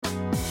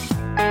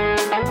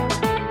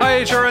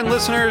HRN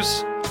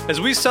listeners.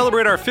 As we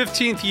celebrate our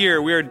 15th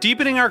year, we are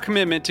deepening our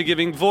commitment to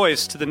giving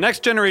voice to the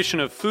next generation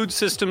of food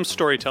systems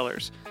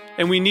storytellers,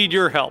 and we need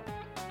your help.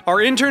 Our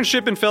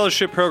internship and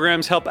fellowship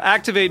programs help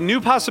activate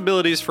new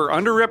possibilities for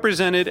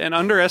underrepresented and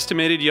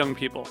underestimated young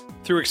people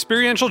through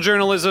experiential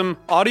journalism,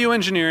 audio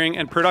engineering,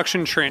 and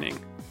production training.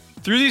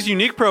 Through these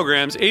unique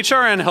programs,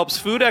 HRN helps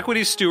food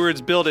equity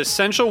stewards build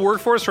essential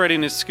workforce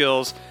readiness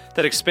skills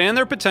that expand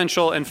their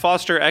potential and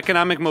foster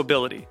economic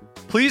mobility.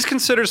 Please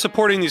consider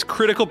supporting these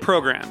critical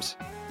programs.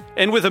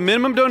 And with a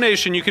minimum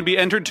donation, you can be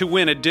entered to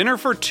win a dinner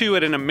for two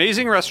at an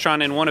amazing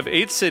restaurant in one of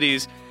 8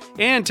 cities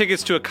and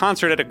tickets to a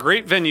concert at a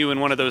great venue in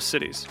one of those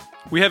cities.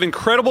 We have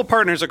incredible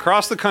partners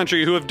across the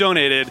country who have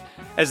donated,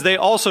 as they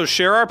also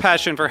share our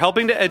passion for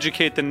helping to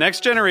educate the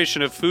next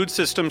generation of food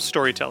systems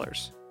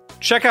storytellers.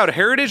 Check out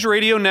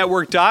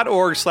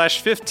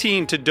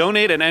heritageradionetwork.org/15 to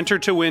donate and enter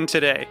to win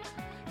today.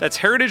 That's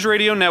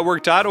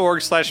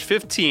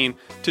heritageradionetwork.org/15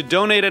 to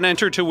donate and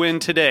enter to win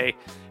today.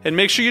 And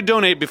make sure you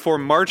donate before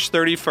March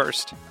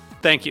 31st.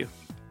 Thank you.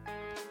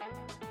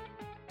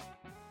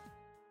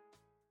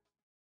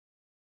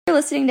 You're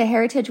listening to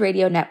Heritage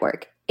Radio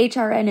Network.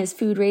 HRN is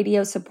food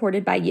radio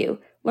supported by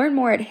you. Learn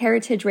more at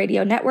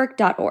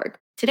heritageradionetwork.org.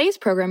 Today's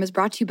program is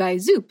brought to you by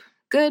Zoop,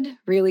 good,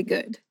 really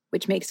good,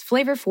 which makes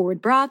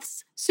flavor-forward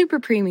broths, super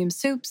premium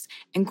soups,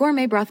 and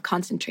gourmet broth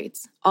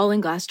concentrates, all in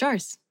glass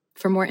jars.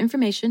 For more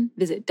information,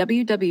 visit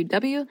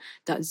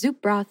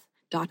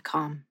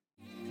www.zoopbroth.com.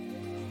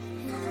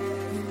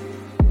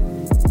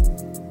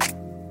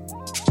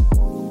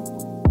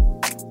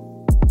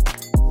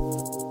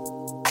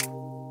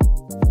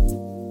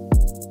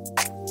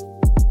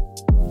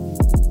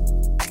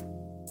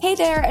 Hey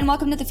there, and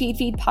welcome to the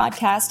Feed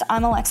podcast.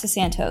 I'm Alexa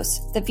Santos.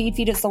 The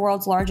Feed is the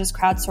world's largest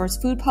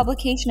crowdsourced food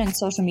publication and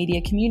social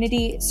media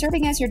community,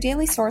 serving as your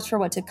daily source for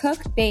what to cook,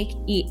 bake,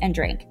 eat, and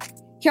drink.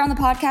 Here on the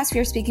podcast, we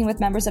are speaking with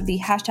members of the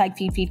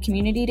 #FeedFeed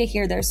community to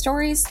hear their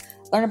stories,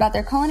 learn about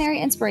their culinary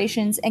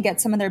inspirations, and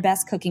get some of their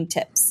best cooking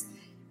tips.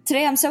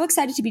 Today, I'm so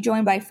excited to be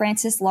joined by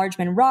Frances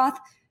Largeman-Roth.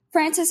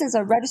 Frances is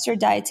a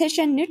registered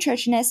dietitian,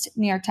 nutritionist,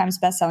 New York Times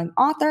bestselling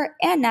author,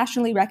 and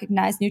nationally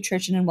recognized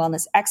nutrition and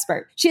wellness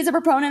expert. She is a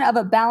proponent of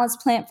a balanced,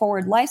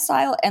 plant-forward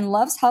lifestyle and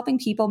loves helping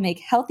people make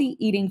healthy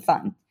eating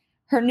fun.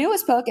 Her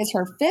newest book is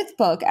her 5th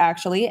book,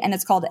 actually, and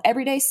it's called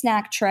Everyday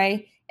Snack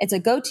Tray. It's a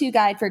go-to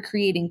guide for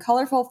creating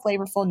colorful,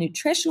 flavorful,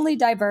 nutritionally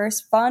diverse,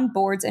 fun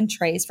boards and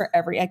trays for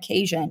every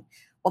occasion.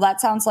 Well,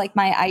 that sounds like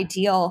my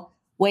ideal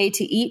way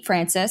to eat,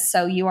 Frances.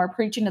 So you are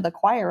preaching to the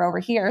choir over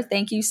here.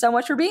 Thank you so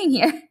much for being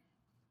here.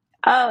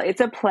 Oh, it's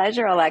a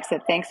pleasure,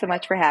 Alexa. Thanks so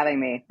much for having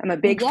me. I'm a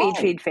big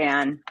Feed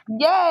fan.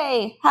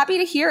 Yay. Happy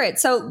to hear it.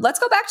 So let's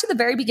go back to the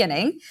very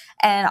beginning.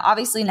 And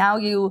obviously now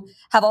you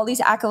have all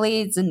these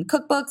accolades and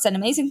cookbooks and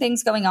amazing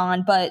things going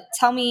on. But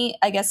tell me,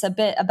 I guess, a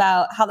bit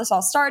about how this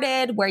all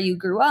started, where you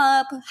grew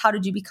up, how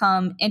did you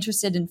become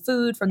interested in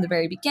food from the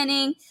very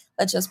beginning?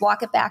 Let's just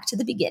walk it back to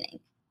the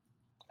beginning.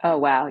 Oh,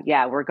 wow.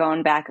 Yeah, we're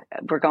going back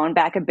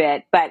a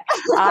bit, but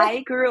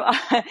I grew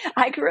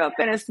up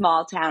in a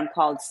small town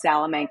called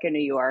Salamanca,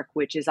 New York,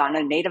 which is on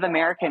a Native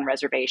American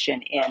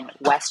reservation in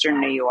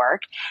Western New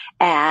York.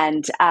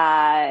 And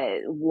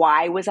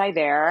why was I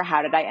there?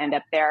 How did I end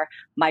up there?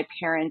 My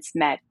parents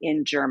met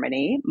in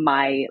Germany.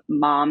 My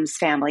mom's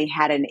family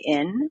had an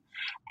inn,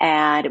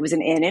 and it was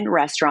an inn and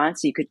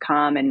restaurant. So you could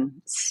come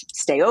and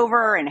stay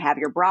over and have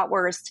your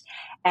bratwurst.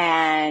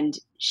 And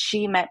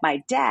she met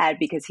my dad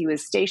because he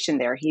was stationed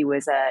there. He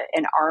was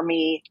an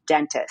army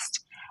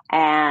dentist.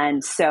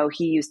 And so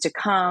he used to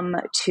come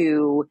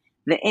to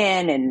the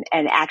inn and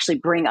actually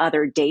bring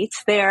other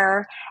dates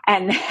there.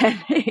 And then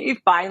he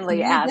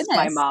finally asked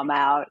my mom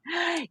out.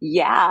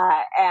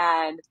 Yeah.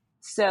 And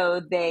so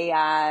they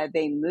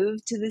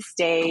moved to the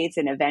States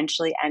and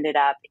eventually ended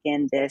up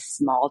in this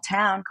small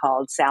town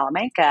called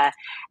Salamanca.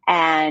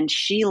 And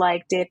she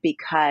liked it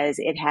because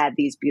it had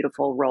these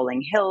beautiful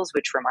rolling hills,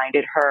 which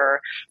reminded her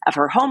of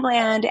her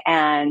homeland.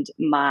 And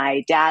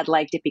my dad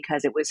liked it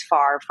because it was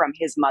far from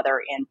his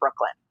mother in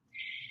Brooklyn.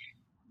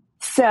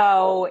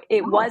 So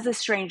it was a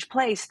strange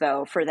place,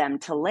 though, for them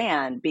to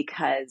land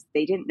because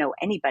they didn't know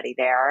anybody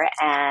there.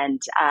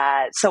 And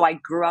so I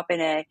grew up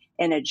in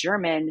a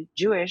German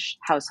Jewish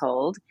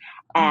household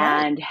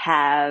and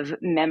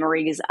have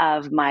memories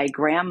of my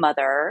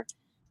grandmother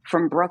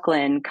from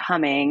Brooklyn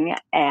coming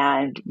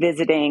and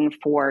visiting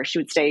she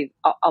would stay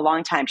a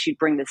long time. She'd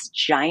bring this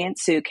giant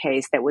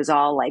suitcase that was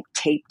all like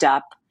taped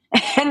up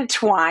and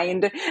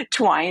twined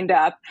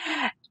up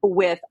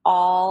with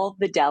all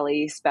the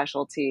deli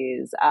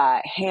specialties,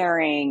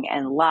 herring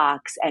and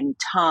lox and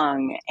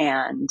tongue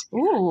and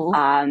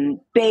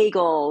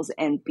bagels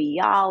and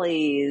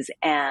bialys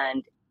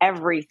and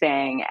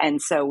everything. And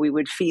so we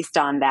would feast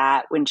on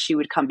that when she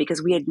would come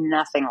because we had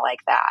nothing like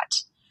that,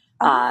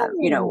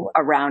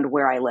 around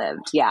where I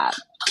lived. Yeah.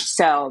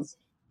 So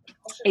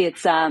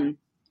it's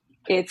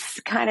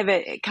kind of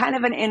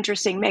an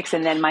interesting mix.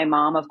 And then my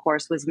mom, of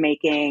course, was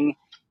making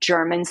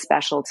German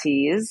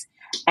specialties.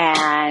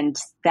 And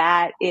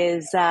that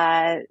is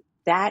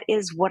that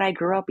is what I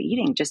grew up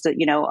eating, just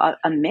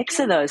a mix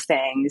of those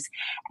things.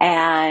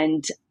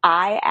 And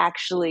I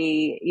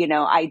actually,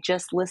 I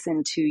just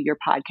listened to your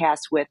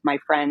podcast with my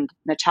friend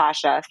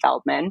Natasha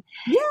Feldman.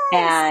 Yes.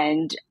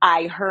 And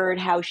I heard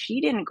how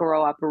she didn't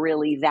grow up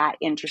really that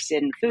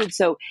interested in food.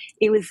 So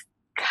it was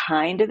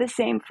kind of the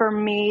same for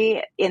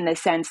me in the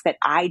sense that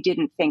I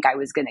didn't think I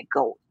was going to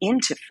go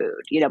into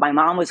food. My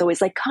mom was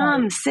always like,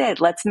 come, Sid,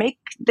 let's make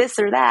this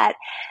or that.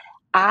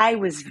 I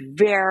was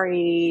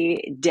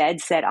very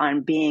dead set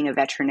on being a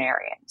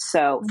veterinarian.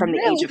 So from the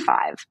age of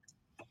 5,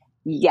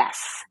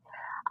 yes,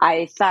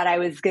 I thought I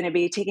was going to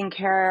be taking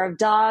care of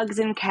dogs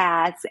and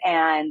cats.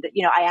 And,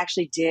 I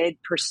actually did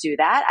pursue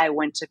that. I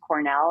went to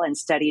Cornell and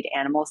studied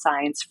animal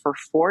science for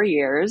 4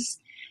 years.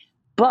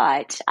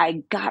 But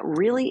I got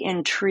really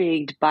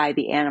intrigued by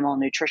the animal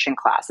nutrition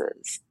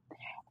classes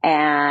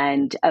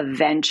and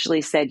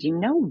eventually said, you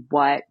know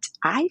what?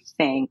 I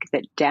think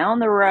that down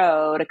the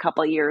road, a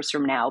couple of years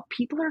from now,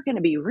 people are going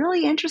to be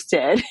really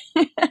interested,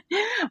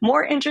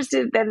 more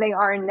interested than they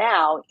are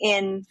now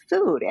in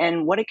food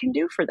and what it can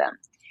do for them.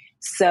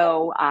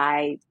 So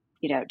I,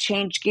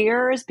 changed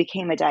gears,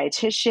 became a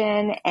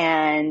dietitian,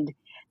 and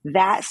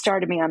that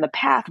started me on the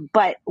path.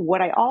 But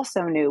what I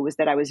also knew was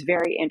that I was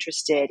very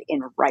interested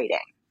in writing.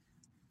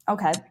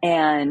 Okay.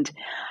 And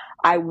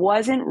I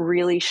wasn't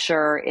really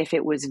sure if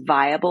it was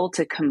viable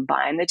to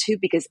combine the two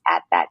because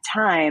at that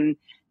time,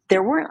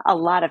 there weren't a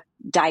lot of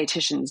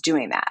dietitians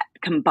doing that,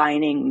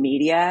 combining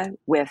media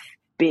with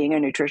being a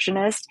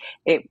nutritionist.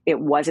 It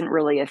wasn't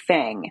really a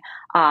thing.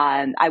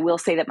 I will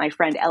say that my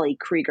friend Ellie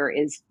Krieger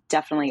is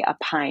definitely a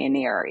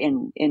pioneer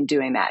in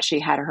doing that. She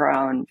had her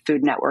own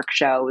Food Network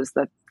show, was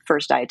the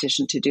first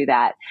dietitian to do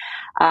that.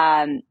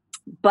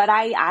 But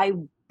I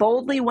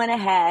boldly went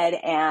ahead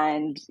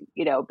and,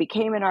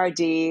 became an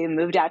RD,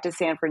 moved out to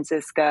San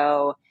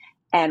Francisco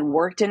and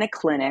worked in a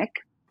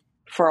clinic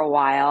for a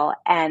while.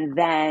 And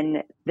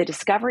then the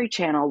Discovery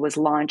Channel was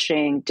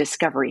launching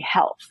Discovery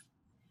Health.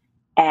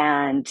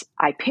 And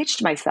I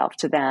pitched myself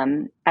to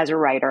them as a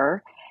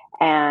writer.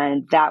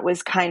 And that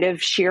was kind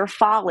of sheer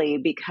folly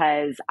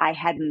because I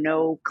had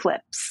no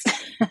clips.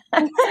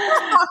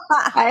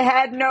 I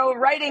had no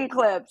writing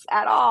clips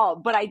at all,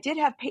 but I did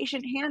have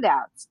patient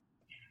handouts.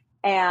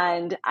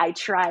 And I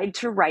tried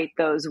to write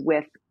those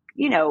with,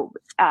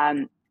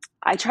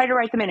 I tried to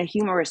write them in a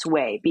humorous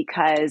way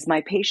because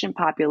my patient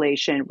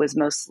population was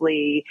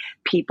mostly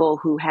people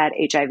who had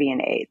HIV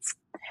and AIDS.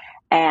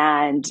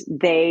 And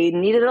they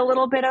needed a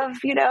little bit of,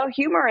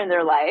 humor in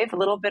their life, a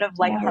little bit of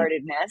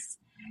lightheartedness.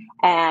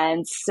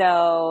 And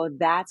so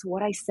that's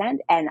what I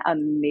sent. And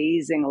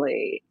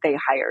amazingly, they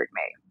hired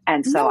me.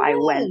 And so I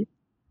went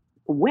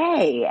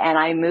way and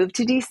I moved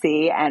to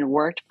DC and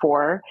worked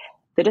for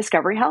the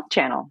Discovery Health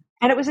Channel.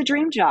 And it was a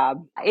dream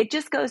job. It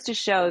just goes to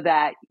show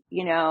that,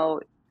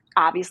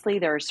 obviously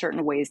there are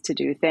certain ways to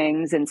do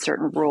things and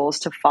certain rules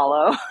to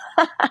follow.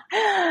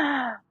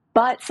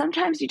 But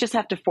sometimes you just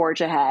have to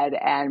forge ahead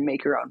and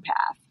make your own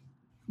path.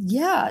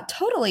 Yeah,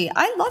 totally.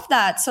 I love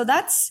that. So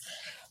that's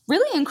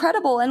really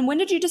incredible. And when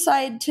did you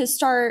decide to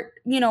start,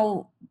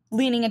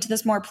 leaning into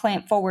this more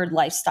plant-forward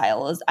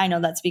lifestyle? I know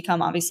that's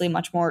become obviously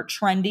much more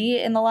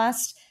trendy in the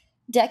last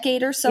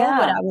decade or so,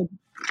 but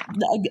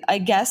I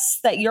guess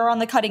that you're on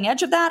the cutting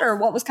edge of that, or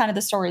what was kind of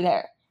the story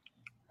there?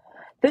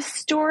 The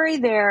story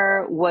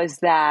there was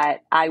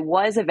that I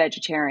was a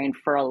vegetarian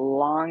for a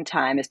long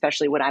time,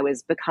 especially when I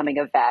was becoming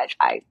a veg.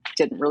 I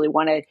didn't really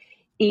want to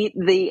eat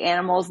the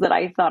animals that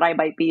I thought I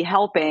might be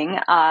helping.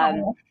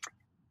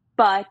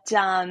 But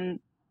then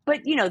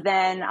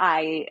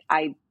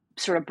I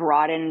sort of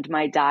broadened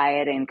my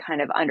diet and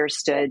kind of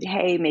understood,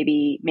 hey,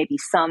 maybe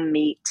some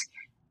meat,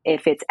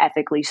 if it's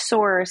ethically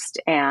sourced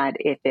and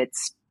if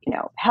it's,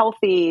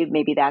 healthy,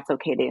 maybe that's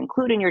okay to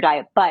include in your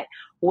diet. But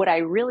what I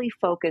really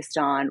focused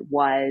on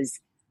was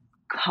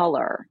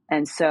color.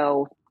 And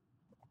so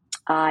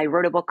I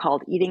wrote a book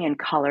called Eating in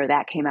Color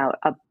that came out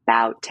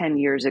about 10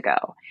 years ago.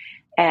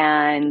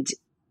 And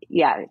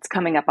it's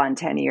coming up on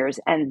 10 years.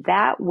 And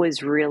that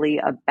was really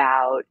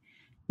about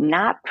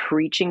not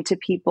preaching to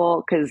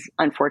people, because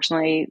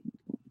unfortunately,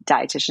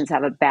 dietitians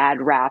have a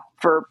bad rap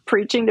for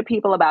preaching to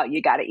people about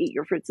you got to eat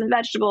your fruits and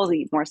vegetables,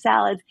 eat more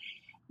salads.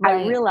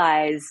 Right. I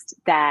realized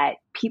that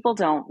people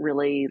don't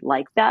really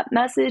like that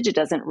message. It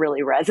doesn't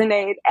really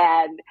resonate.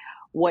 And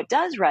what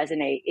does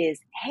resonate is,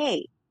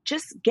 hey,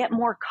 just get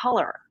more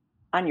color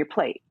on your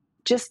plate.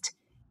 Just,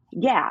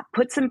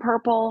 put some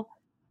purple,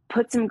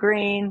 put some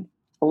green,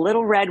 a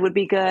little red would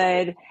be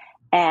good.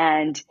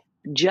 And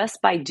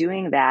just by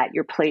doing that,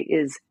 your plate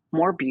is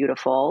more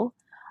beautiful,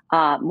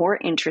 more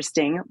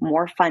interesting,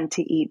 more fun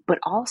to eat. But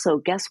also,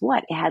 guess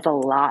what? It has a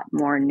lot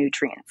more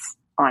nutrients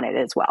on it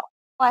as well.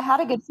 I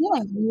had a good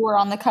feeling you were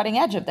on the cutting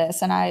edge of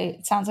this, and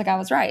it sounds like I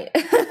was right.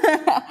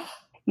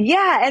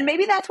 Yeah, and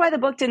maybe that's why the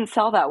book didn't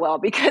sell that well,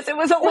 because it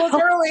was a little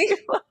early.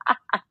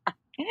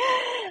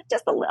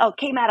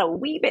 Came out a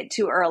wee bit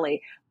too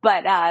early.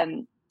 But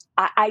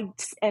I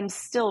am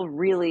still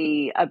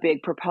really a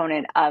big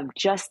proponent of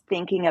just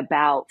thinking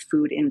about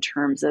food in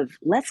terms of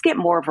let's get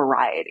more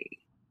variety.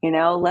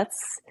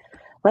 Let's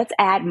let's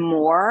add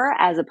more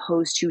as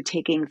opposed to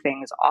taking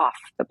things off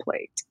the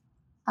plate.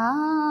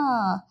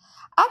 I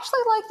actually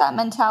like that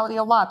mentality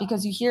a lot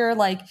because you hear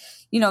like,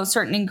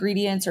 certain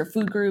ingredients or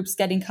food groups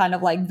getting kind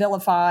of like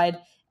vilified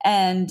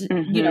and,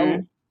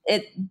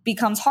 it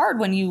becomes hard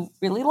when you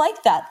really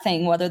like that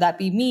thing, whether that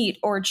be meat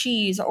or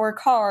cheese or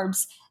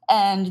carbs.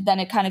 And then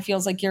it kind of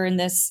feels like you're in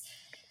this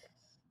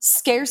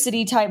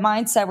scarcity type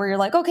mindset where you're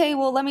like, okay,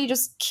 well, let me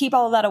just keep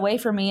all of that away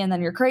from me. And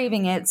then you're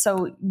craving it.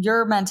 So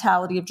your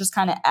mentality of just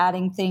kind of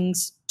adding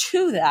things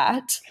to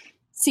that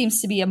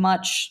seems to be a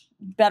much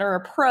better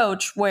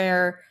approach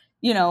where,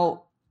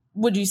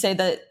 would you say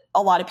that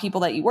a lot of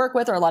people that you work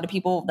with or a lot of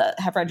people that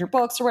have read your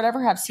books or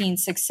whatever have seen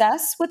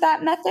success with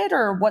that method,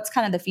 or what's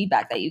kind of the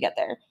feedback that you get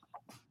there?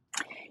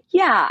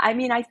 Yeah, I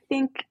mean, I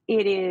think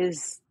it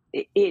is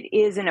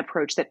an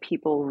approach that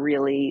people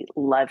really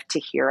love to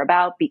hear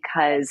about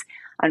because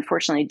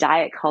unfortunately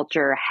diet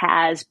culture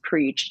has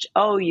preached,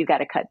 oh, you got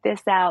to cut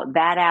this out,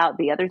 that out,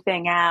 the other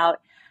thing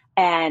out.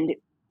 And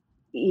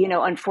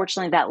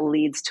unfortunately, that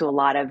leads to a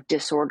lot of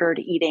disordered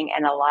eating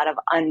and a lot of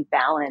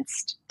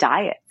unbalanced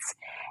diets.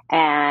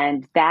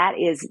 And that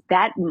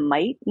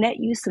might net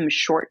you some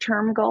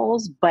short-term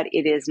goals, but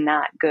it is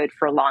not good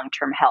for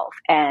long-term health.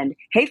 And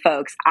hey,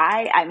 folks,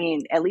 I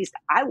mean, at least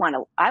I want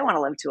to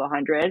live to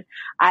 100.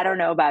 I don't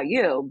know about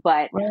you,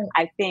 but right.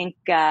 I think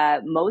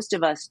most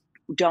of us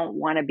don't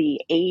want to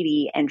be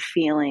 80 and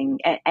feeling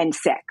and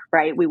sick,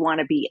 right? We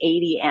want to be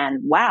 80 and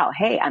wow,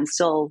 hey, I'm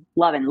still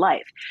loving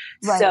life.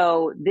 Right.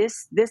 So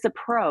this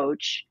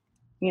approach,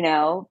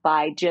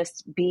 by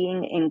just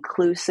being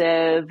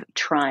inclusive,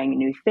 trying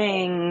new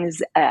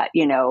things,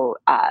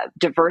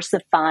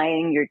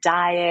 diversifying your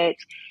diet,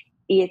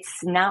 it's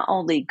not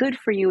only good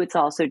for you, it's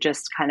also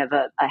just kind of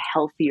a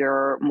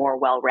healthier, more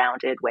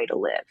well-rounded way to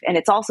live. And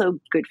it's also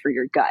good for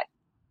your gut.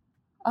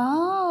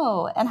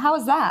 Oh, and how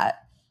is that?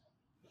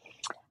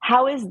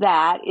 How is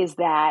that?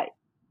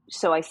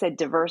 So I said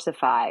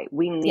diversify.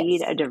 We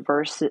need a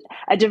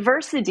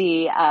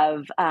diversity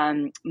of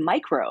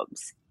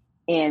microbes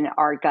in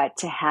our gut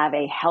to have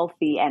a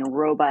healthy and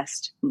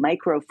robust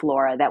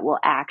microflora that will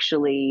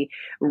actually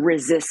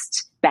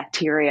resist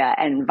bacteria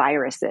and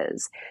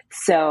viruses.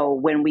 So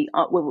when we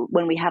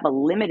have a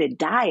limited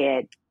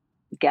diet,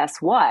 guess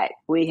what?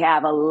 We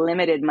have a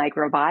limited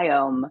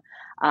microbiome.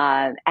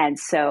 And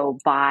so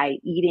by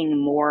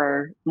eating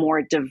more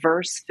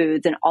diverse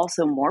foods and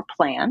also more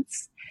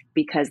plants,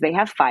 because they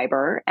have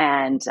fiber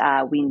and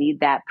we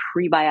need that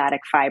prebiotic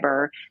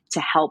fiber to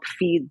help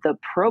feed the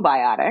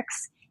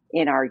probiotics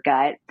in our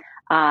gut.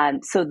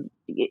 So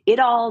it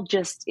all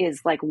just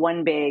is like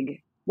one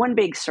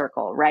big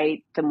circle,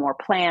 right? The more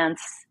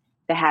plants,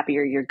 the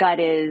happier your gut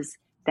is,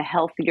 the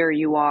healthier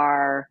you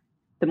are,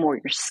 the more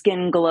your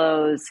skin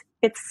glows.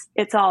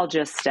 It's all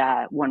just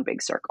one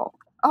big circle.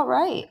 All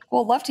right.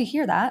 Well, love to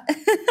hear that.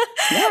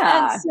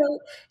 Yeah. And so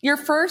your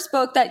first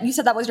book that you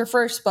said that was your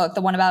first book,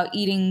 the one about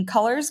eating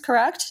colors,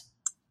 correct?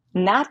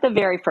 Not the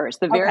very first.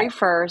 The very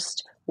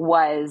first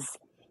was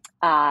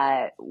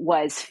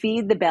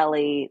Feed the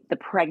Belly, the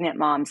Pregnant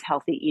Mom's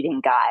Healthy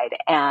Eating Guide.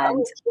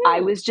 And I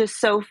was just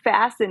so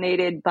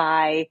fascinated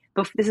by,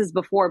 this is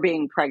before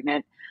being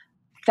pregnant,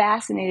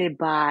 fascinated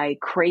by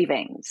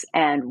cravings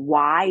and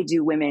why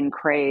do women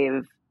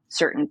crave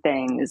certain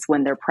things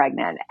when they're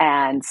pregnant.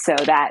 And so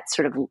that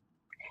sort of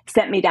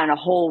sent me down a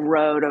whole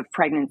road of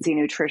pregnancy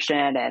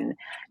nutrition. And,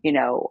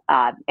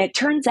 it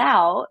turns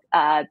out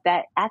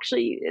that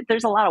actually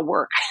there's a lot of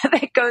work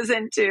that goes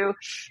into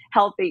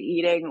healthy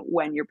eating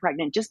when you're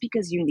pregnant, just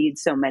because you need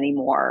so many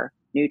more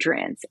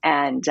nutrients.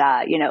 And,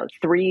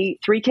 3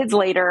 kids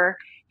later,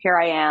 here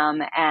I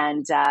am.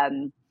 And,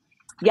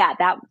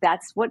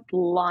 that's what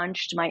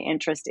launched my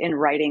interest in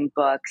writing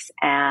books.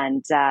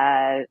 And,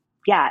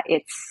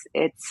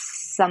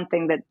 it's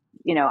something that,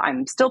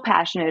 I'm still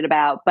passionate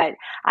about, but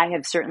I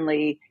have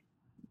certainly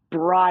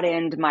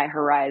broadened my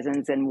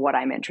horizons and what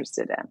I'm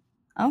interested in.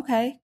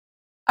 Okay.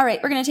 All right.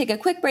 We're going to take a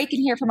quick break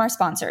and hear from our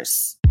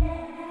sponsors.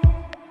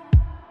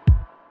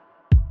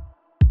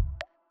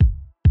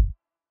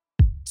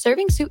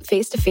 Serving soup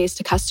face-to-face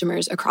to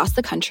customers across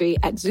the country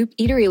at Zoop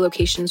eatery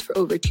locations for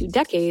over 2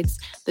 decades,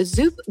 the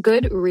Zoop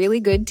Good, Really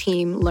Good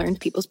team learned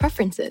people's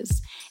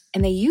preferences.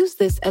 And they use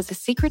this as a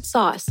secret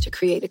sauce to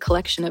create a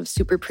collection of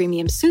super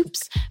premium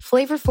soups,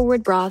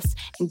 flavor-forward broths,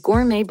 and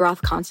gourmet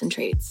broth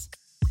concentrates.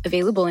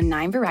 Available in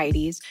 9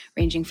 varieties,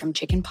 ranging from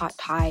chicken pot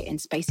pie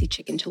and spicy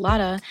chicken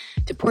chilada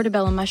to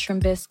portobello mushroom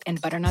bisque and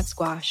butternut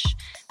squash,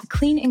 the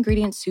clean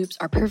ingredient soups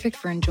are perfect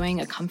for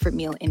enjoying a comfort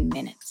meal in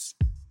minutes.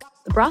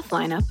 The broth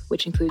lineup,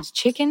 which includes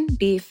chicken,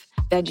 beef,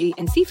 veggie,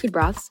 and seafood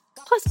broths,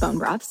 plus bone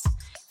broths,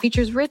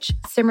 features rich,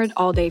 simmered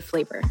all-day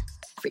flavor.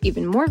 For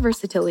even more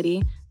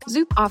versatility,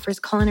 Zoop offers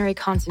culinary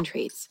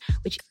concentrates,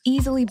 which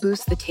easily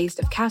boost the taste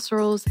of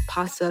casseroles,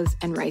 pastas,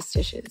 and rice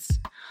dishes.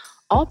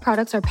 All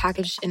products are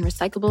packaged in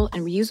recyclable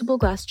and reusable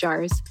glass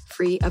jars,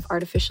 free of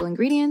artificial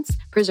ingredients,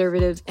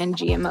 preservatives, and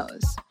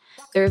GMOs.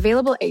 They're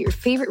available at your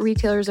favorite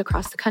retailers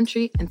across the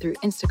country and through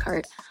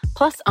Instacart,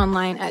 plus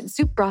online at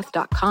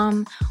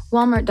zoopbroth.com,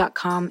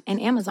 walmart.com,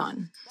 and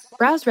Amazon.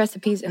 Browse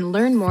recipes and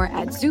learn more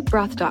at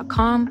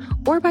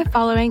zoopbroth.com or by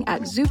following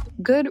at Zoop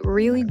Good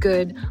Really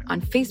Good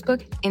on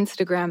Facebook,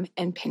 Instagram,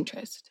 and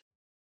Pinterest.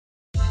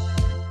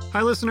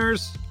 Hi,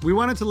 listeners. We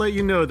wanted to let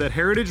you know that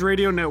Heritage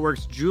Radio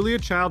Network's Julia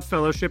Child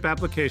Fellowship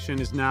application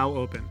is now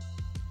open.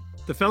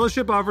 The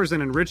fellowship offers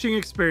an enriching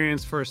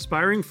experience for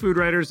aspiring food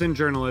writers and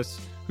journalists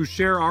who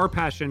share our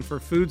passion for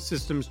food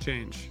systems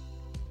change.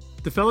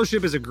 The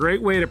fellowship is a great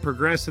way to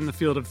progress in the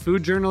field of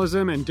food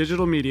journalism and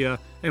digital media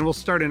and will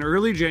start in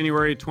early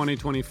January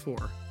 2024.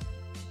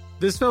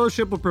 This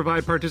fellowship will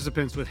provide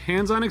participants with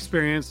hands-on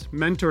experience,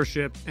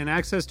 mentorship, and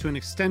access to an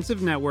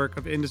extensive network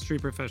of industry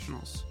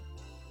professionals.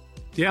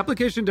 The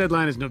application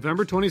deadline is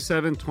November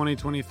 27,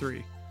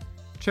 2023.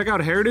 Check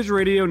out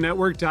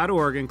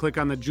heritageradionetwork.org and click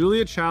on the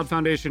Julia Child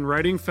Foundation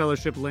Writing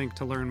Fellowship link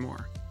to learn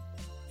more.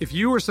 If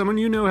you or someone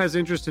you know has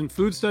interest in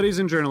food studies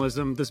and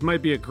journalism, this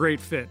might be a great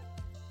fit.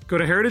 Go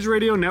to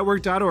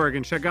heritageradionetwork.org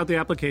and check out the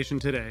application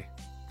today.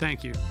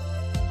 Thank you.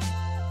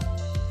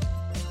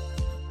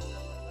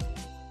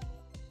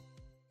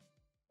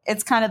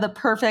 It's kind of the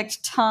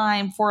perfect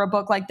time for a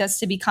book like this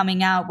to be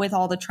coming out with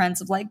all the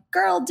trends of like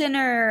girl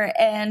dinner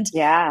and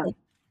the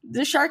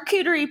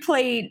charcuterie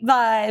plate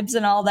vibes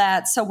and all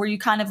that. So were you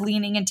kind of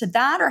leaning into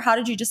that, or how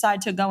did you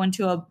decide to go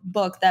into a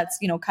book that's,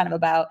 you know, kind of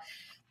about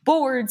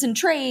boards and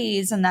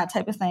trays and that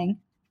type of thing?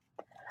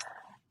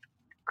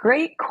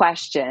 Great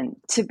question.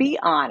 To be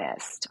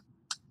honest,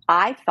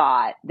 I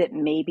thought that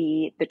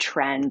maybe the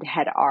trend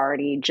had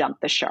already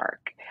jumped the shark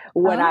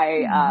when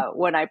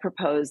I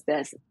proposed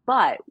this.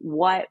 But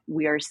what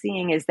we are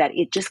seeing is that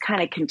it just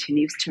kind of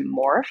continues to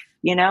morph,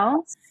 you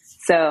know?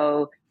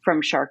 So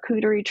from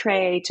charcuterie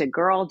tray to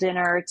girl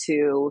dinner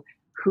to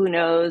who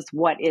knows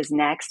what is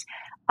next.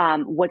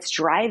 What's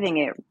driving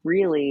it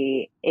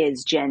really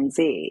is Gen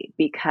Z,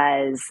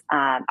 because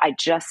I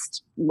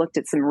just looked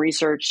at some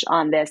research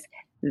on this.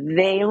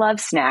 They love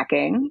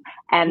snacking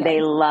and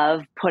they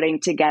love putting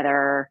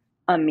together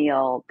a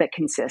meal that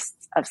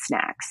consists of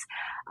snacks.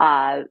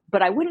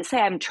 But I wouldn't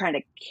say I'm trying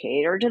to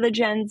cater to the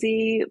Gen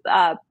Z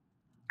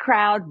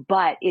crowd,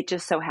 but it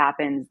just so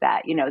happens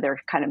that, you know,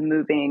 they're kind of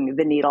moving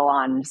the needle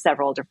on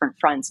several different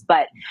fronts.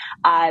 But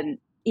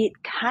it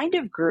kind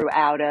of grew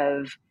out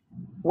of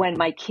when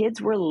my kids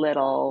were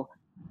little.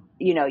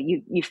 You know,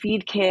 you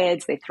feed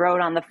kids, they throw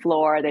it on the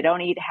floor, they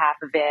don't eat half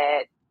of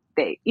it.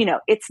 You know,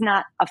 it's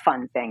not a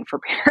fun thing for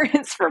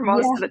parents for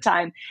most of the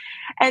time.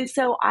 And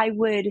so I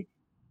would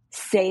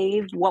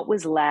save what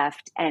was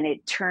left. And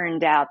it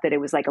turned out that it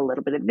was like a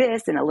little bit of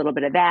this and a little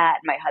bit of that.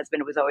 My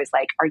husband was always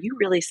like, "Are you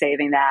really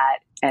saving that?"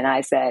 And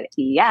I said,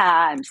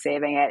 "Yeah, I'm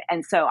saving it."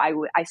 And so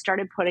I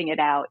started putting it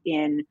out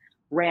in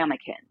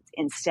ramekins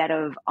instead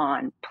of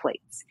on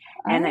plates.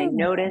 And I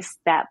noticed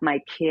that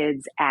my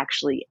kids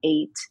actually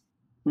ate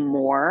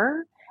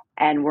more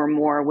and were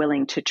more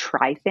willing to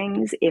try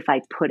things if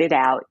I put it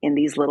out in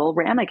these little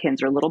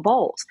ramekins or little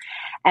bowls.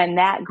 And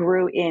that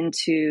grew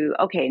into,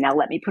 okay, now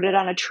let me put it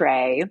on a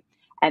tray.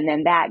 And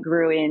then that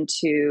grew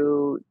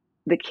into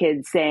the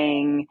kids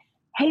saying,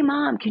 "Hey,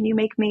 Mom, can you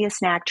make me a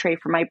snack tray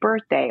for my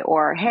birthday?"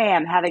 Or, "Hey,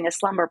 I'm having a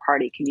slumber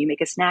party. Can you make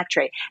a snack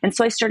tray?" And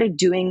so I started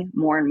doing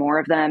more and more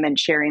of them and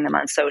sharing them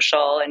on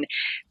social. And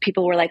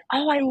people were like,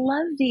 "Oh, I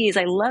love these.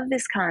 I love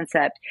this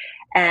concept."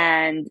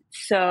 And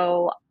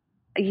so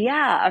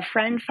yeah, a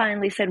friend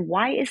finally said,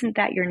 "Why isn't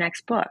that your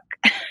next book?"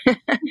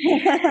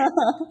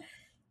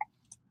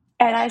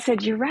 And I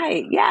said, "You're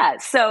right." Yeah.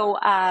 So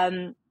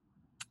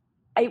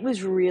it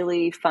was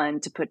really fun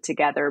to put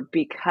together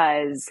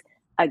because,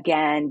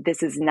 again,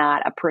 this is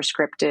not a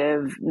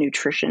prescriptive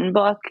nutrition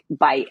book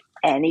by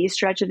any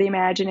stretch of the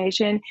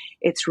imagination.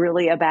 It's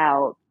really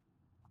about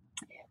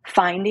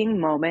finding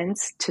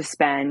moments to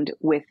spend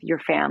with your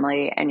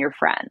family and your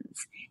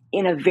friends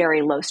in a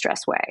very low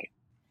stress way.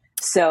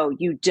 So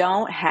you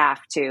don't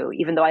have to,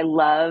 even though I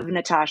love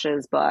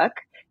Natasha's book,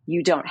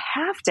 you don't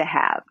have to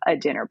have a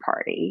dinner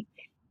party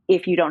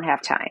if you don't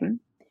have time.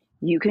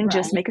 You can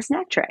just make a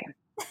snack tray.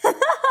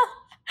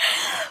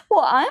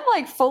 Well, I'm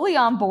like fully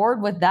on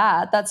board with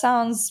that. That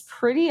sounds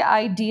pretty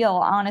ideal,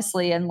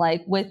 honestly. And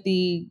like with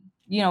the,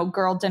 you know,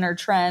 girl dinner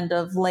trend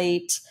of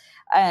late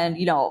and,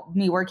 you know,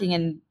 me working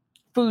in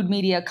food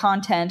media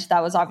content,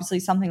 that was obviously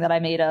something that I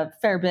made a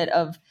fair bit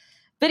of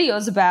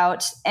videos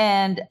about.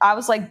 And I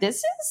was like,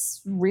 this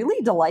is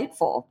really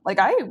delightful. Like,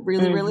 I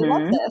really, really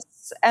love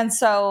this. And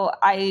so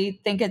I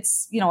think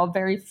it's, you know, a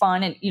very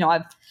fun, and, you know,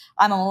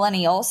 I'm a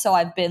millennial, so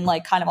I've been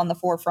like kind of on the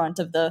forefront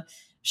of the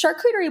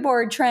charcuterie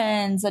board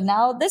trends. And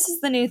now this is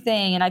the new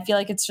thing. And I feel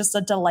like it's just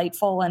a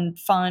delightful and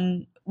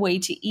fun way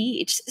to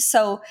eat.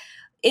 So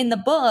in the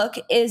book,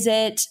 is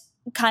it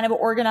kind of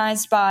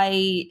organized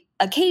by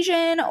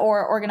occasion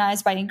or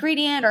organized by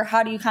ingredient, or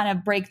how do you kind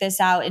of break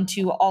this out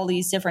into all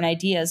these different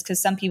ideas?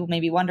 Because some people may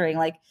be wondering,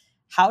 like,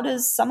 how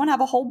does someone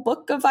have a whole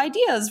book of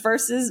ideas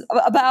versus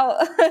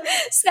about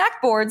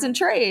snack boards and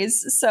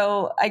trays?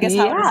 So I guess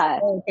how does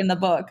it work in the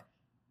book?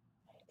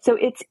 So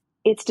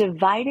it's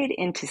divided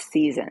into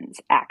seasons,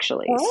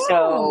 actually. Oh.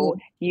 So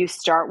you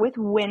start with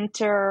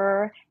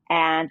winter,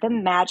 and the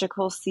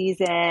magical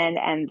season,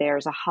 and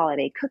there's a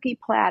holiday cookie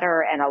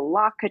platter and a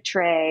latke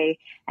tray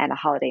and a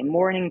holiday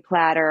morning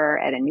platter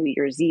and a New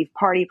Year's Eve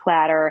party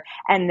platter.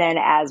 And then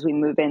as we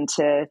move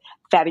into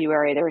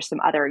February, there are some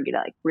other,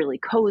 like really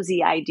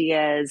cozy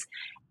ideas.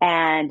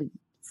 And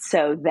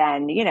so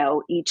then,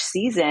 each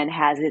season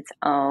has its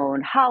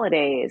own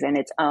holidays and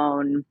its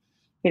own,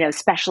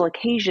 special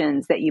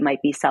occasions that you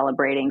might be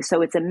celebrating.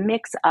 So it's a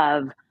mix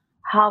of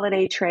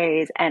holiday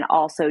trays and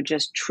also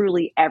just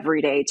truly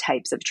everyday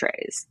types of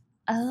trays.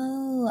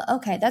 Oh,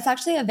 okay. That's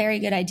actually a very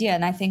good idea.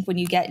 And I think when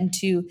you get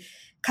into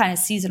kind of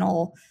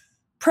seasonal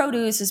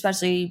produce,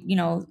 especially,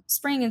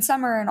 spring and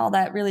summer and all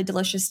that really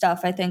delicious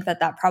stuff, I think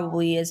that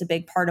probably is a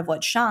big part of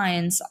what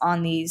shines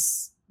on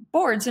these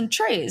boards and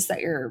trays that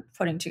you're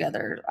putting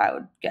together, I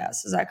would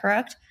guess. Is that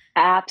correct?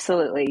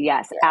 Absolutely.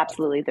 Yes,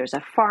 absolutely. There's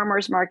a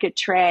farmer's market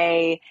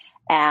tray.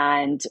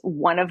 And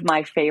one of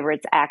my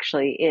favorites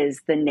actually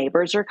is the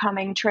neighbors are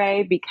coming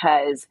tray,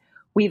 because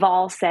we've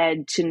all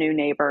said to new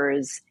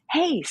neighbors,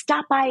 hey,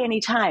 stop by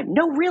anytime.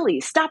 No,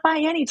 really, stop by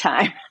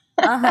anytime.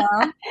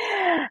 Uh-huh.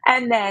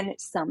 And then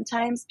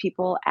sometimes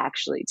people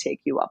actually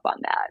take you up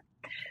on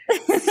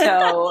that.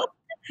 So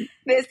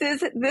this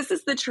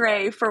is the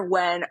tray for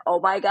when, oh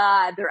my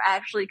God, they're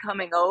actually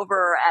coming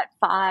over at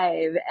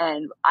 5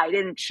 and I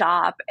didn't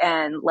shop,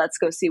 and let's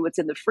go see what's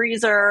in the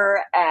freezer.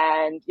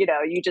 And,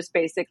 you just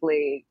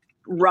basically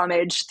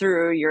rummage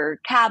through your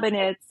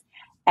cabinets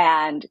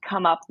and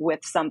come up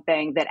with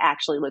something that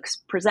actually looks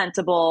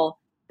presentable,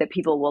 that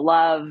people will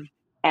love.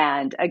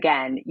 And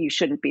again, you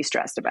shouldn't be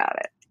stressed about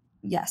it.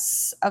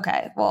 Yes.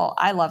 Okay. Well,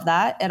 I love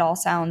that. It all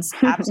sounds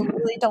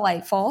absolutely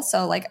delightful.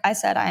 So like I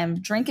said, I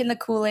am drinking the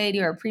Kool-Aid.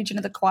 You are preaching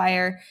to the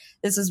choir.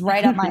 This is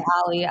right up my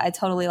alley. I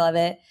totally love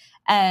it.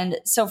 And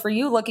so for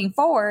you looking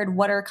forward,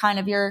 what are kind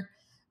of your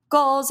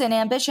goals and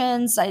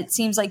ambitions? It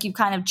seems like you've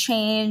kind of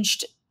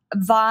changed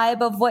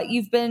vibe of what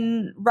you've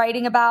been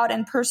writing about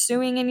and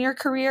pursuing in your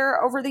career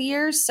over the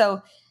years.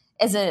 So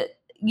is it,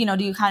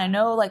 do you kind of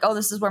know like, oh,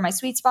 this is where my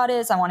sweet spot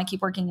is, I want to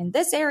keep working in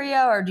this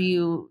area? Or do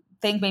you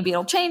think maybe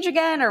it'll change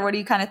again? Or what do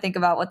you kind of think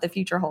about what the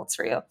future holds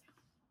for you?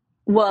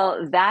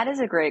 Well, that is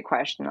a great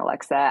question,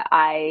 Alexa.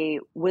 I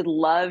would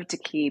love to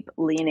keep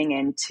leaning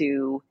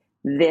into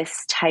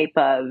this type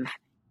of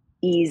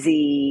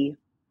easy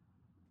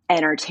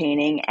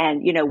entertaining.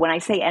 And, when I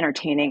say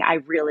entertaining, I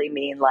really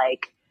mean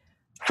like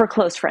for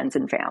close friends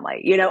and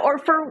family, or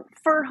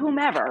for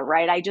whomever,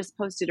 right? I just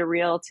posted a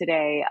reel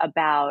today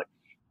about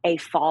a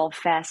Fall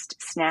Fest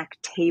snack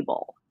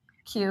table.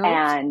 Cute.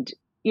 And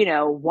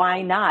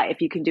why not? If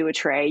you can do a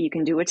tray, you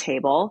can do a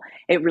table.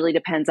 It really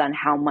depends on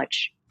how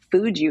much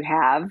food you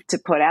have to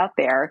put out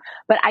there.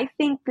 But I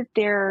think that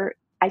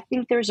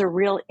there's a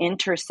real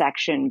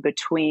intersection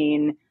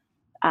between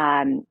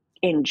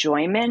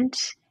enjoyment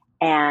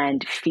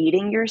and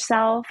feeding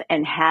yourself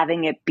and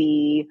having it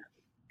be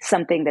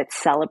something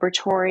that's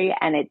celebratory.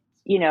 And it,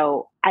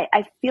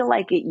 I feel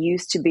like it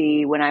used to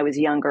be when I was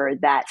younger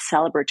that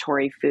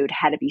celebratory food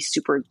had to be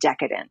super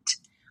decadent,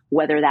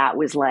 whether that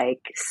was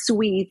like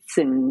sweets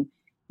and,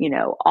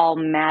 all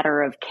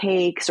matter of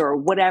cakes or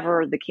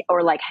whatever,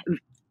 or like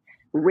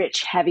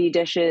rich, heavy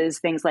dishes,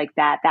 things like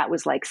that. That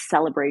was like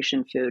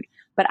celebration food.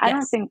 But I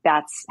don't think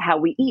that's how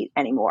we eat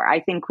anymore.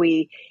 I think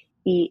we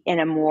eat in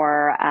a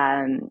more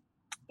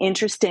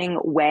interesting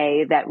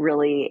way that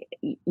really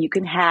you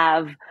can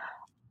have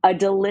a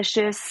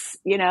delicious,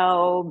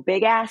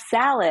 big ass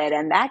salad,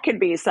 and that could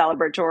be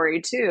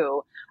celebratory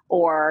too.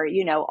 Or,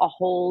 a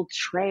whole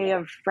tray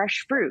of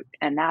fresh fruit,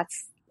 and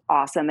that's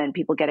awesome. And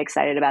people get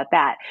excited about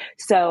that.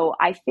 So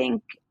I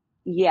think,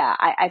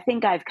 I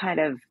think I've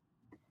kind of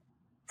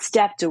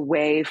stepped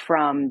away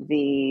from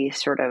the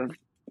sort of,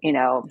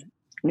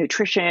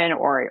 nutrition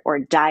or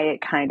diet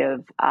kind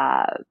of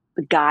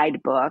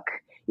guidebook,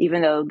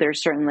 even though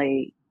there's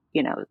certainly,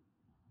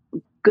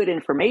 good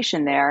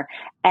information there,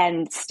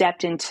 and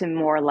stepped into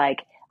more like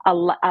a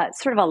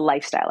sort of a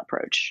lifestyle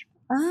approach.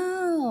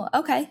 Oh,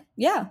 okay.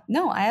 Yeah,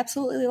 no, I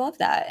absolutely love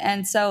that.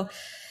 And so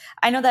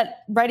I know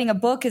that writing a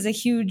book is a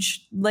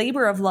huge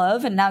labor of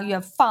love, and now you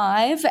have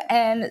 5.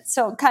 And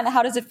so kind of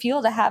how does it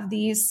feel to have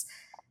these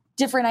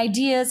different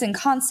ideas and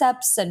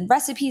concepts and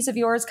recipes of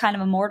yours kind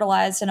of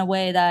immortalized in a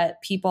way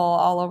that people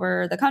all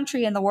over the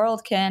country and the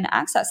world can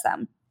access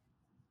them?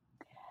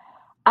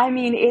 I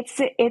mean,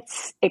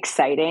 it's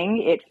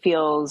exciting. It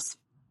feels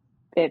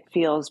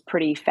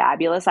pretty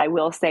fabulous. I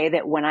will say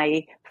that when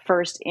I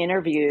first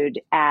interviewed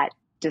at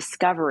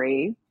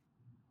Discovery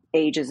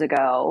ages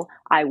ago,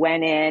 I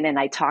went in and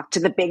I talked to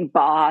the big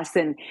boss,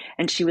 and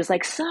she was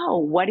like, so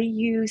what do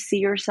you see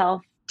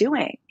yourself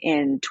doing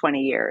in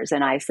 20 years?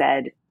 And I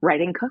said,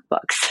 writing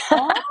cookbooks.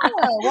 Oh,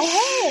 well,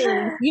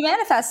 hey, you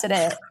manifested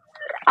it.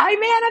 I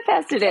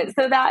manifested it.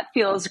 So that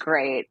feels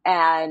great.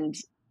 And,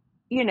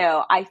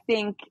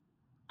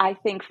 I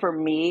think for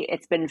me,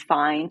 it's been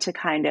fine to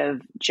kind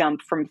of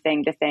jump from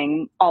thing to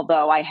thing,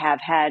 although I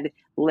have had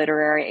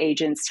literary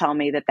agents tell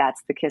me that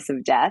that's the kiss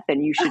of death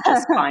and you should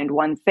just find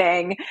one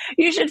thing.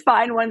 You should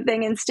find one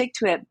thing and stick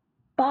to it.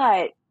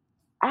 But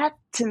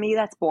to me,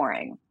 that's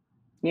boring.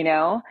 You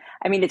know,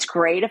 I mean, it's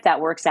great if that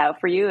works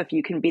out for you. If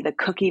you can be the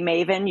cookie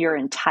maven your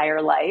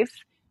entire life,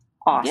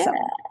 awesome.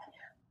 Yeah.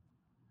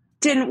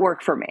 Didn't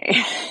work for me.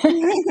 Well,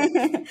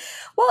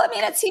 I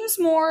mean, it seems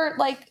more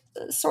like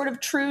sort of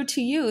true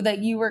to you that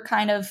you were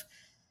kind of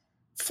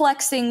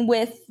flexing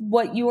with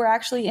what you were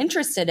actually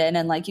interested in.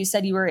 And like you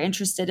said, you were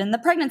interested in the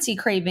pregnancy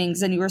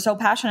cravings and you were so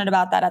passionate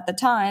about that at the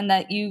time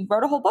that you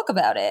wrote a whole book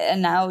about it.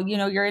 And now, you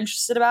know, you're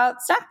interested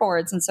about snack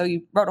boards. And so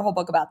you wrote a whole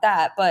book about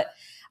that. But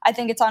I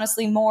think it's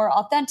honestly more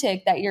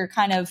authentic that you're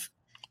kind of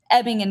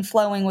ebbing and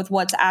flowing with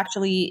what's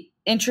actually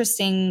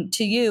interesting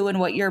to you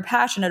and what you're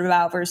passionate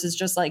about versus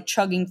just like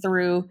chugging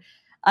through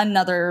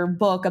another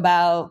book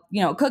about,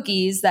 you know,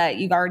 cookies that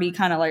you've already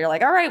kind of like, you're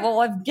like, all right,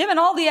 well, I've given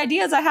all the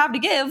ideas I have to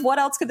give. What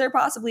else could there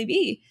possibly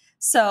be?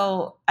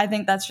 So I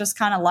think that's just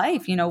kind of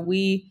life. You know,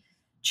 we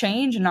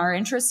change and our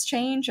interests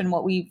change, and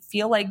what we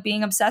feel like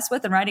being obsessed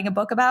with and writing a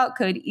book about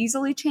could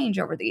easily change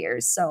over the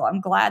years. So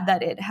I'm glad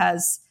that it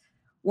has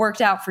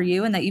worked out for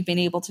you and that you've been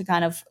able to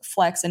kind of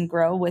flex and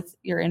grow with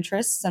your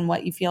interests and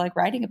what you feel like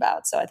writing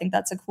about. So I think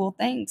that's a cool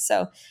thing.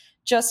 So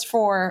just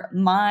for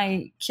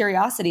my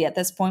curiosity at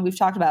this point, we've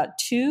talked about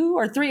 2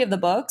 or 3 of the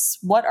books.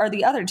 What are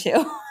the other 2?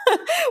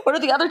 What are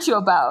the other 2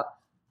 about?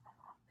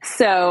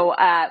 So,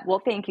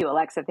 well, thank you,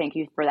 Alexa. Thank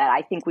you for that.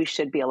 I think we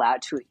should be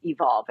allowed to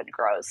evolve and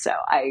grow. So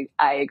I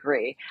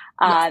agree.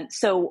 Yes.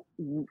 So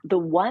the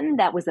one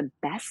that was a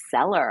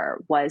bestseller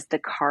was The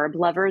Carb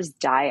Lover's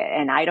Diet.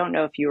 And I don't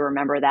know if you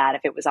remember that,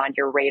 if it was on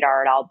your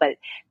radar at all, but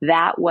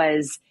that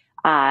was,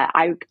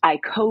 I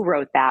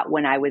co-wrote that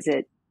when I was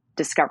at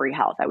Discovery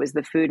Health. I was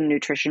the food and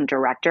nutrition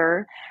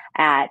director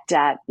at,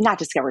 not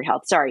Discovery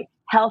Health, sorry,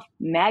 Health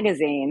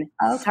Magazine.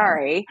 Okay.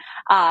 Sorry.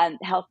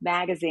 Health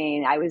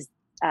Magazine. I was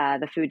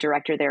the food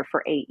director there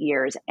for 8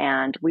 years,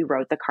 and we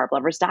wrote The Carb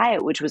Lover's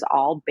Diet, which was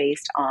all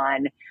based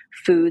on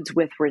foods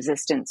with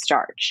resistant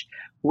starch,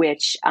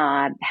 which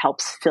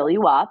helps fill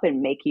you up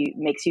and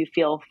makes you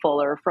feel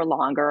fuller for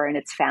longer. And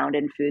it's found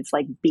in foods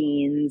like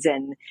beans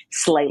and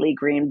slightly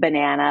green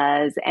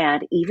bananas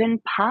and even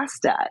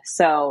pasta.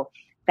 So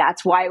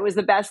that's why it was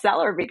the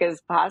bestseller, because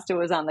pasta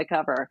was on the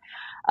cover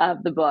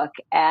of the book.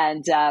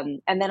 And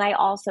then I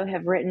also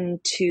have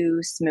written 2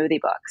 smoothie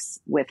books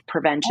with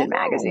Prevention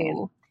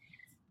Magazine.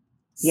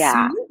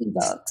 Yeah.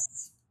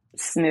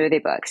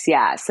 Smoothie books.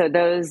 Yeah. So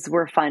those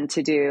were fun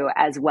to do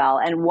as well.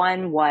 And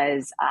one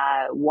was,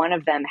 one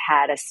of them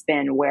had a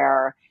spin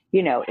where,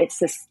 you know, it's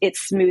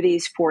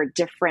smoothies for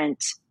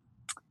different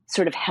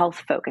sort of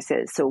health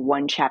focuses. So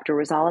one chapter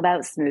was all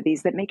about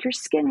smoothies that make your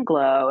skin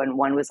glow. And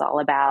one was all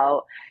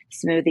about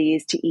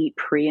smoothies to eat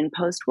pre and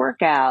post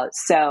workout.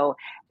 So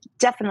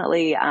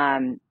definitely,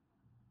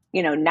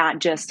 you know, not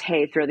just,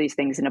 hey, throw these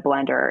things in a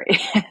blender.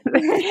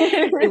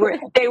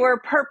 they were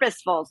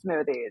purposeful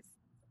smoothies.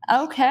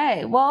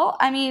 Okay. Well,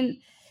 I mean,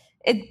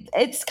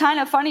 it's kind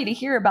of funny to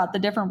hear about the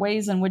different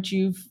ways in which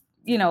you've,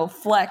 you know,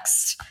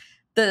 flexed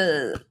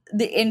the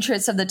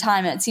interests of the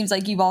time. And it seems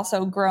like you've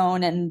also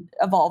grown and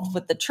evolved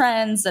with the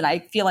trends. And I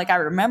feel like I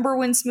remember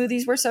when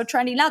smoothies were so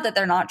trendy. Not that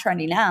they're not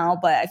trendy now,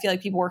 but I feel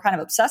like people were kind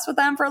of obsessed with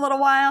them for a little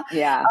while.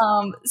 Yeah.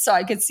 So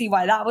I could see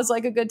why that was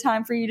like a good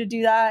time for you to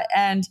do that.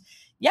 And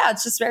yeah,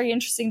 it's just very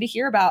interesting to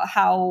hear about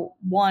how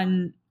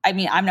I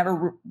mean, I've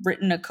never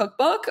written a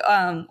cookbook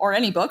or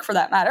any book for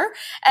that matter.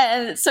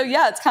 And so,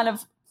 yeah, it's kind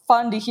of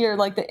fun to hear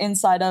like the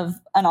inside of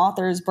an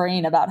author's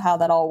brain about how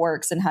that all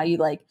works and how you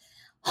like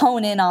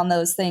hone in on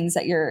those things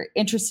that you're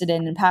interested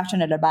in and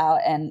passionate about.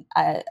 And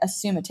I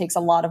assume it takes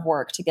a lot of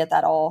work to get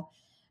that all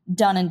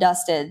done and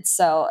dusted.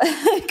 So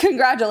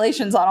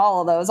congratulations on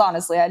all of those.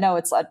 Honestly, I know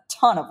it's a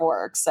ton of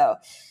work. So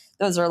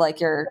those are like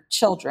your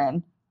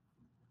children.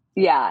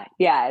 Yeah,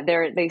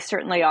 they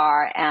certainly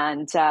are,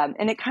 and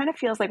it kind of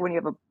feels like when you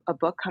have a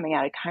book coming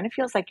out, it kind of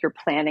feels like you're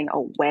planning a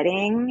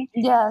wedding,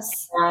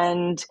 yes,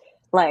 and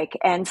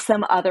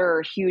some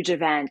other huge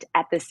event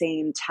at the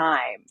same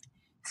time.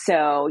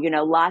 So, you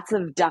know, lots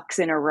of ducks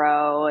in a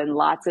row and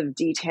lots of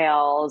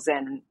details,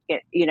 and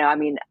you know, I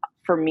mean,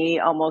 for me,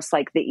 almost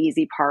like the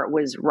easy part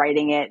was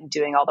writing it and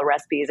doing all the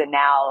recipes, and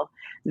now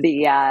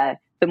the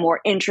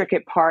more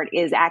intricate part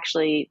is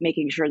actually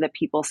making sure that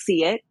people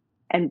see it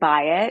and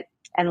buy it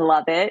and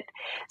love it.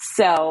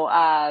 So,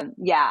 I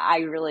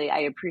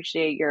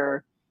appreciate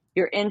your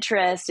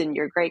interest and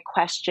your great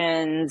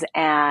questions.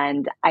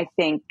 And I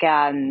think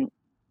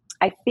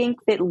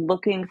that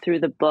looking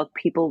through the book,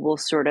 people will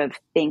sort of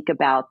think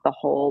about the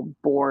whole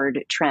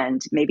board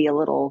trend maybe a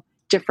little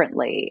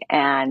differently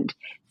and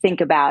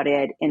think about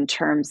it in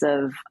terms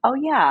of, oh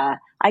yeah,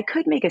 I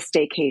could make a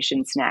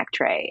staycation snack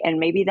tray, and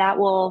maybe that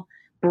will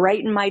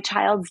brighten my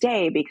child's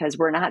day because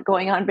we're not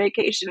going on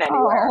vacation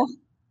anywhere. Oh.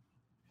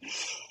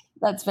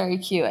 That's very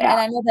cute. Yeah. And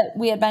I know that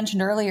we had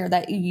mentioned earlier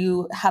that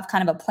you have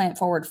kind of a plant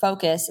forward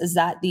focus. Is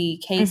that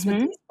the case with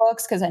these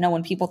books? Because I know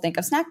when people think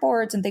of snack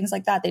boards and things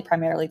like that, they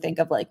primarily think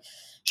of like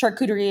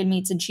charcuterie and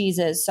meats and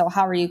cheeses. So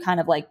how are you kind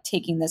of like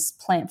taking this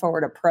plant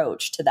forward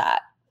approach to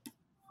that?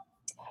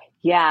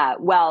 Yeah,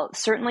 well,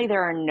 certainly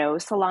there are no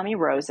salami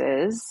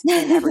roses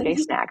in everyday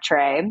snack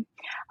tray,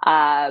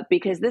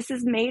 because this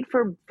is made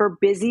for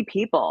busy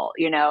people,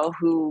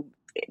 who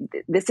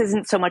this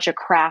isn't so much a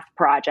craft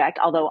project,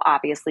 although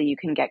obviously you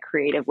can get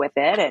creative with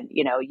it, and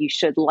you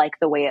should like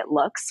the way it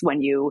looks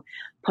when you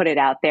put it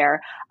out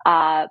there.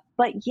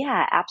 But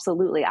yeah,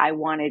 absolutely, I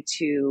wanted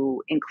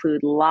to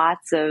include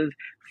lots of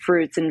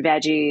fruits and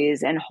veggies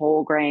and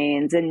whole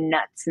grains and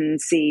nuts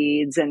and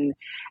seeds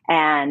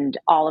and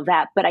all of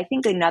that. But I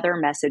think another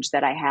message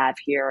that I have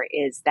here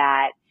is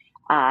that,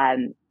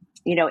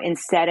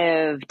 instead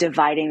of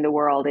dividing the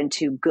world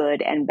into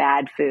good and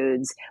bad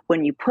foods,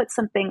 when you put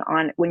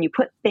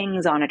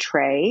things on a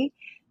tray,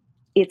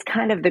 it's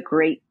kind of the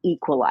great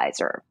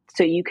equalizer.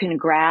 So you can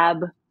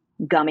grab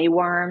gummy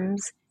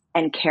worms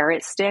and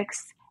carrot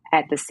sticks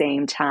at the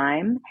same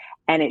time,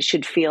 and it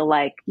should feel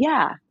like,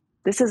 yeah,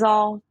 this is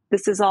all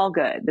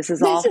good. This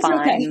is all fine.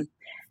 Okay.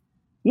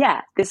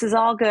 Yeah, this is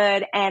all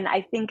good. And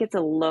I think it's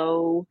a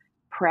low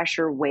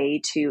pressure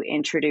way to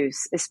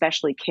introduce,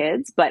 especially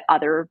kids, but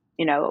other,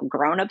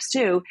 grownups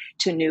too,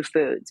 to new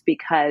foods,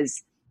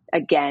 because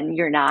again,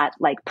 you're not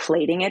like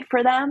plating it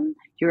for them.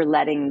 You're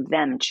letting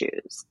them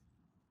choose.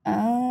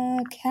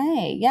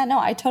 Okay. Yeah, no,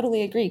 I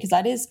totally agree, because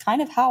that is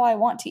kind of how I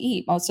want to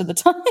eat most of the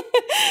time.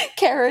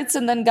 Carrots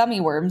and then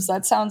gummy worms.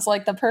 That sounds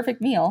like the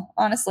perfect meal,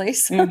 honestly.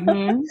 So,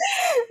 and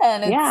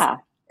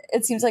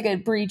it seems like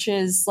it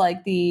breaches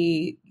like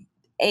the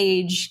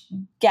age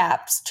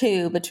gaps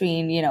too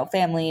between,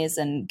 families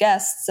and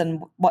guests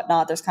and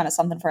whatnot. There's kind of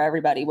something for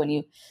everybody when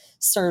you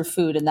serve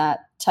food in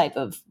that type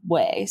of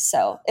way.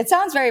 So it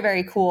sounds very,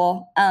 very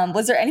cool.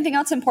 Was there anything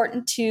else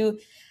important to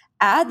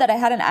add that I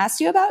hadn't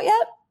asked you about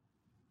yet?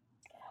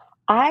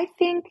 I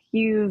think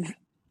you've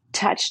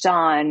touched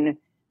on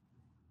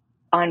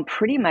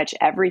pretty much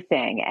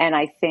everything. And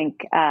I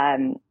think,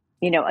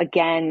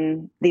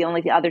 again, the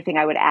only other thing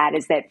I would add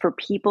is that for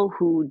people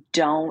who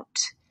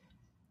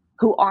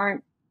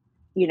aren't,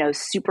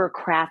 super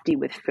crafty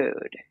with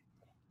food,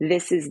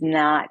 this is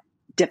not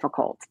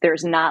difficult.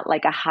 There's not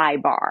like a high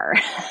bar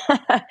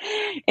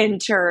in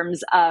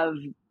terms of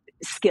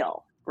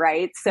skill,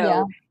 right?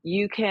 So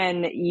you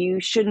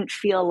shouldn't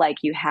feel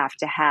like you have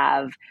to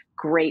have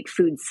great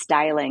food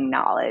styling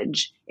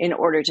knowledge in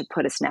order to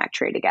put a snack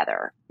tray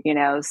together,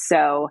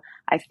 So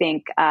I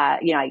think,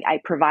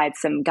 I provide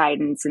some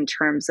guidance in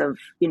terms of,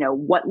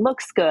 what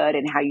looks good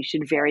and how you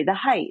should vary the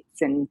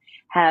heights and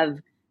have,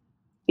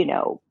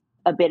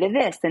 a bit of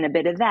this and a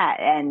bit of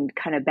that, and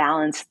kind of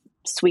balance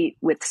sweet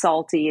with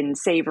salty and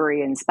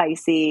savory and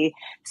spicy.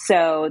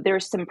 So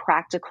there's some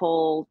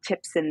practical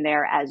tips in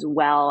there as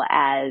well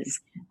as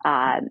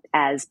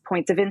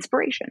points of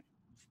inspiration.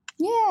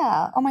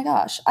 Yeah. Oh my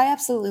gosh. I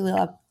absolutely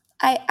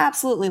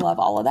love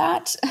all of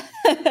that.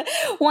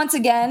 Once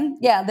again,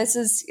 yeah, this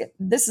is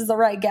the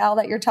right gal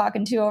that you're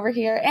talking to over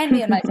here. And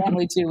me and my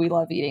family too. We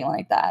love eating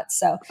like that.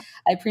 So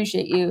I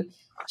appreciate you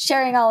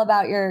sharing all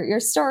about your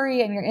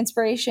story and your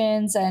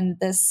inspirations and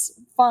this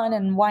fun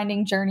and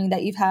winding journey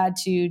that you've had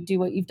to do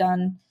what you've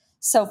done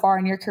so far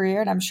in your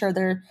career. And I'm sure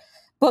their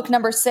book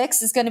number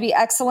 6 is going to be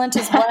excellent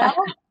as well.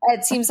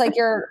 It seems like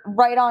you're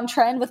right on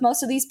trend with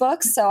most of these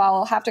books. So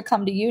I'll have to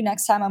come to you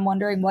next time I'm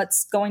wondering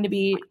what's going to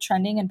be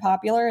trending and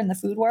popular in the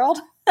food world.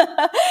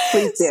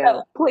 Please do.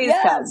 So, Please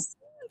come.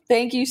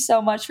 Thank you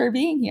so much for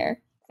being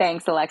here.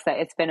 Thanks, Alexa.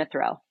 It's been a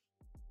thrill.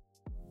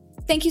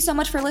 Thank you so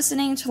much for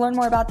listening. To learn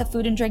more about the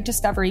food and drink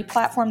discovery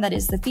platform that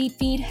is the Feed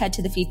Feed, head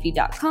to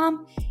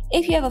thefeedfeed.com.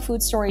 If you have a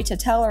food story to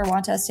tell or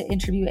want us to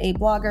interview a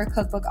blogger,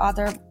 cookbook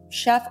author,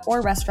 chef,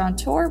 or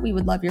restaurateur, we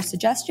would love your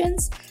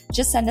suggestions.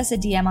 Just send us a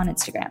DM on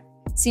Instagram.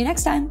 See you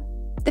next time.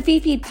 The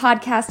Feed Feed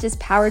podcast is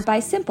powered by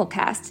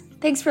Simplecast.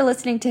 Thanks for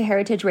listening to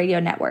Heritage Radio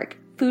Network,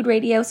 food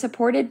radio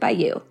supported by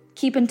you.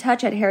 Keep in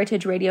touch at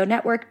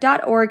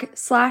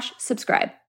heritageradionetwork.org/subscribe.